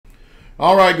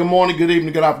All right, good morning, good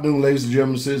evening, good afternoon, ladies and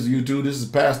gentlemen, sisters, YouTube. This is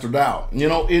Pastor Dow. You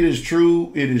know, it is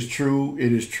true, it is true,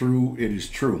 it is true, it is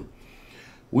true.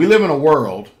 We live in a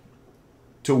world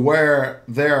to where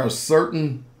there are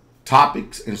certain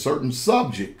topics and certain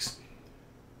subjects,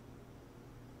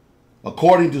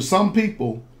 according to some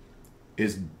people,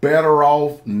 is better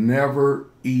off never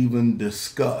even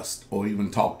discussed or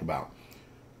even talked about.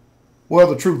 Well,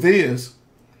 the truth is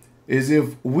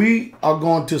if we are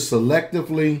going to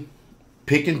selectively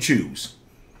pick and choose,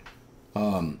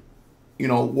 what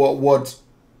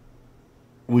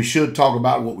we should talk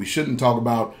about, what we shouldn't talk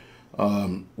about,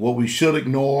 what we should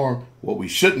ignore, what we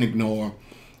shouldn't ignore.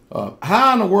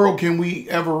 How in the world can we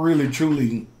ever really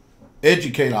truly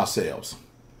educate ourselves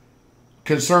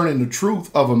concerning the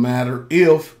truth of a matter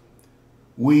if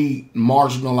we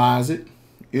marginalize it,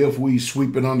 if we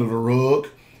sweep it under the rug,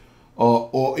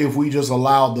 or if we just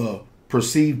allow the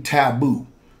perceived taboo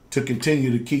to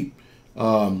continue to keep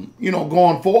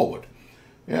going forward?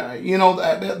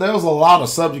 There's a lot of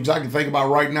subjects I can think about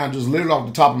right now, just literally off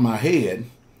the top of my head.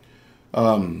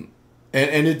 And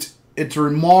it's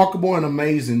remarkable and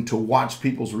amazing to watch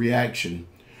people's reaction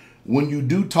when you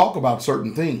do talk about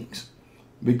certain things.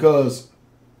 Because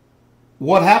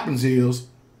what happens is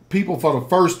people for the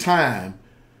first time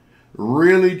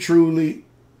really truly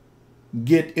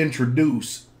get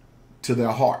introduced to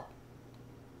their heart.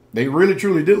 They really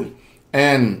truly do.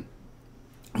 And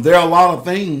there are a lot of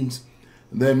things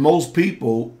that most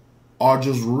people are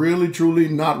just really truly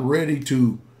not ready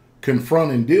to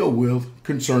confront and deal with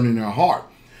concerning their heart.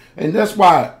 And that's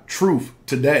why truth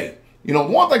today,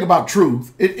 one thing about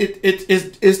truth,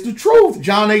 it's the truth.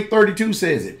 John 8:32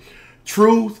 says it.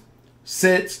 Truth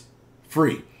sets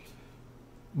free.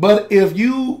 But if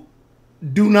you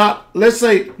do not, let's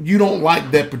say you don't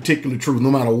like that particular truth,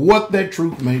 no matter what that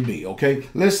truth may be, okay?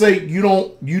 Let's say you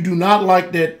do not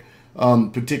like that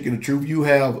particular truth. You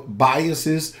have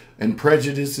biases and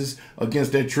prejudices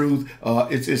against that truth.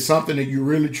 It's something that you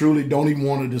really truly don't even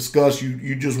want to discuss.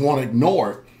 You just want to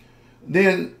ignore it.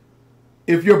 Then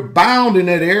if you're bound in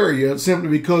that area simply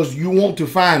because you want to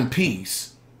find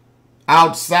peace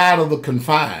outside of the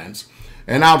confines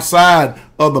and outside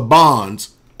of the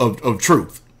bonds of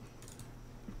truth,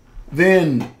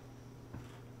 then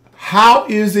how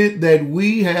is it that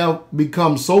we have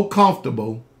become so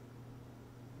comfortable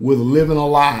with living a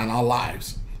lie in our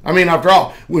lives? I mean, after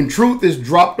all, when truth is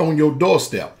dropped on your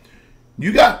doorstep,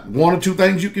 you got one or two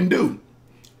things you can do.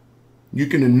 You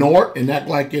can ignore it and act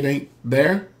like it ain't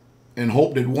there and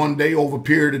hope that one day over a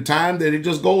period of time that it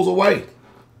just goes away.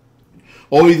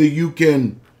 Or either you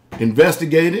can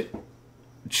investigate it,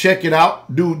 check it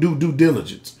out, do due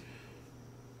diligence,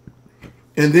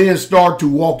 and then start to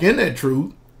walk in that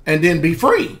truth and then be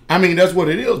free. I mean, that's what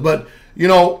it is. But,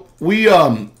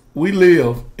 we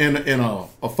live in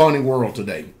a funny world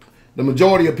today. The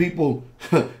majority of people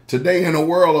today in the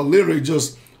world are literally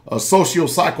just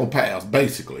socio-psychopaths,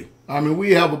 basically. I mean,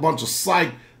 we have a bunch of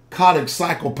psychotic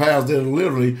psychopaths that are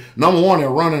literally, number one, they're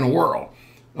running the world.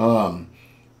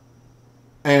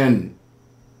 And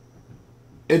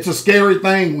it's a scary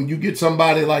thing when you get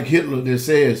somebody like Hitler that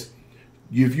says,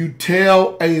 if you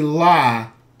tell a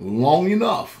lie long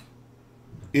enough,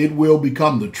 it will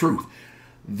become the truth.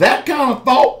 That kind of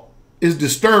thought is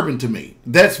disturbing to me.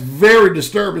 That's very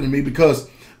disturbing to me because,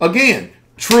 again,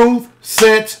 truth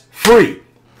sets free.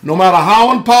 No matter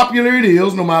how unpopular it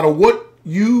is, no matter what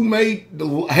you may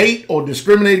hate or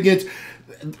discriminate against,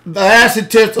 the acid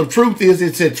test of truth is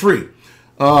it sets free.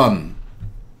 But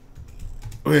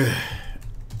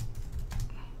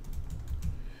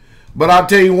I'll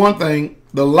tell you one thing,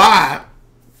 the lie,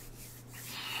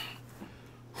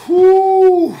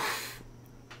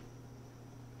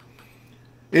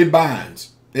 it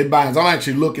binds. It binds. I'm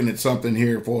actually looking at something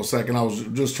here for a second. I was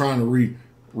just trying to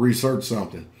research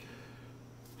something.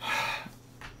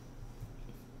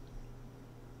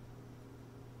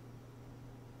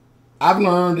 I've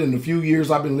learned in the few years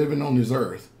I've been living on this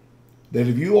earth that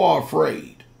if you are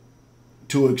afraid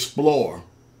to explore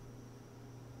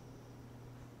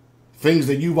things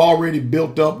that you've already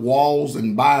built up walls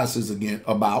and biases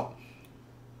about,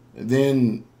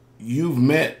 then you've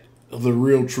met the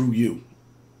real true you.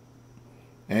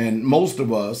 And most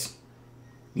of us,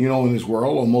 in this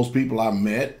world, or most people I've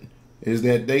met, is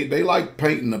that they like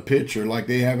painting a picture like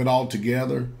they have it all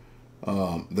together.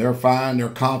 They're fine, they're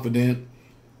confident.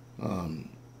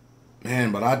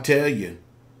 But I tell you,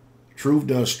 truth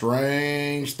does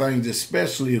strange things,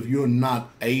 especially if you're not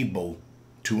able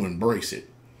to embrace it.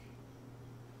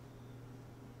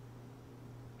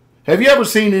 Have you ever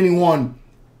seen anyone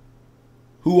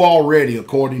who already,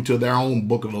 according to their own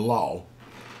book of the law,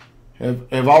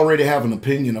 have already have an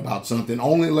opinion about something,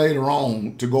 only later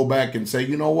on to go back and say,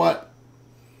 you know what,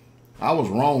 I was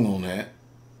wrong on that,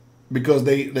 because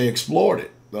they explored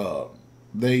it.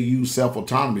 They use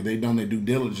self-autonomy. They done their due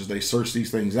diligence. They searched these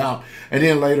things out, and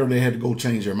then later they had to go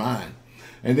change their mind.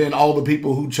 And then all the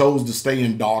people who chose to stay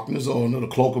in darkness or under the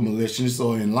cloak of maliciousness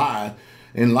or in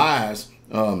lies,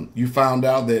 you found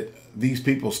out that these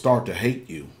people start to hate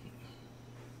you.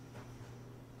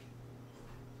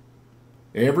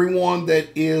 Everyone that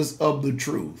is of the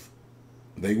truth,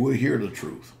 they will hear the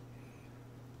truth.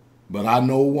 But I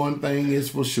know one thing is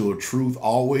for sure: truth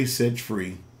always sets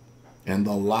free, and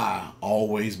the lie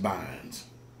always binds.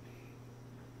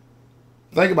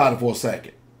 Think about it for a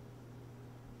second.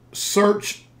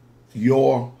 Search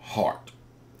your heart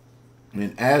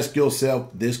and ask yourself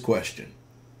this question: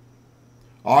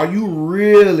 are you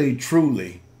really,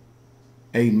 truly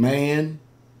a man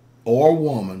or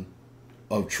woman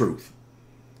of truth?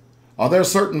 Are there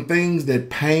certain things that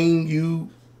pain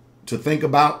you to think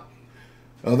about?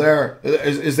 Are there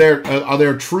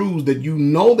truths that you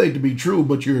know they to be true,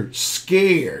 but you're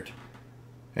scared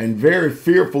and very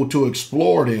fearful to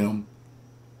explore them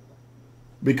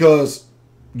because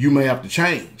you may have to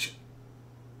change?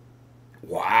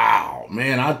 Wow,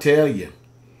 man, I tell you,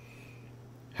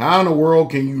 how in the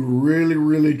world can you really,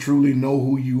 really, truly know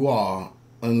who you are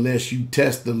unless you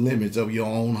test the limits of your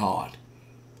own heart?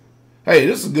 Hey,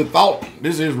 this is a good thought.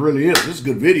 This really is. This is a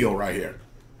good video right here.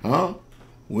 Huh?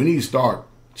 We need to start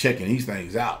checking these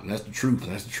things out, and that's the truth.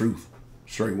 And that's the truth.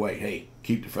 Straight away. Hey,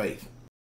 keep the faith.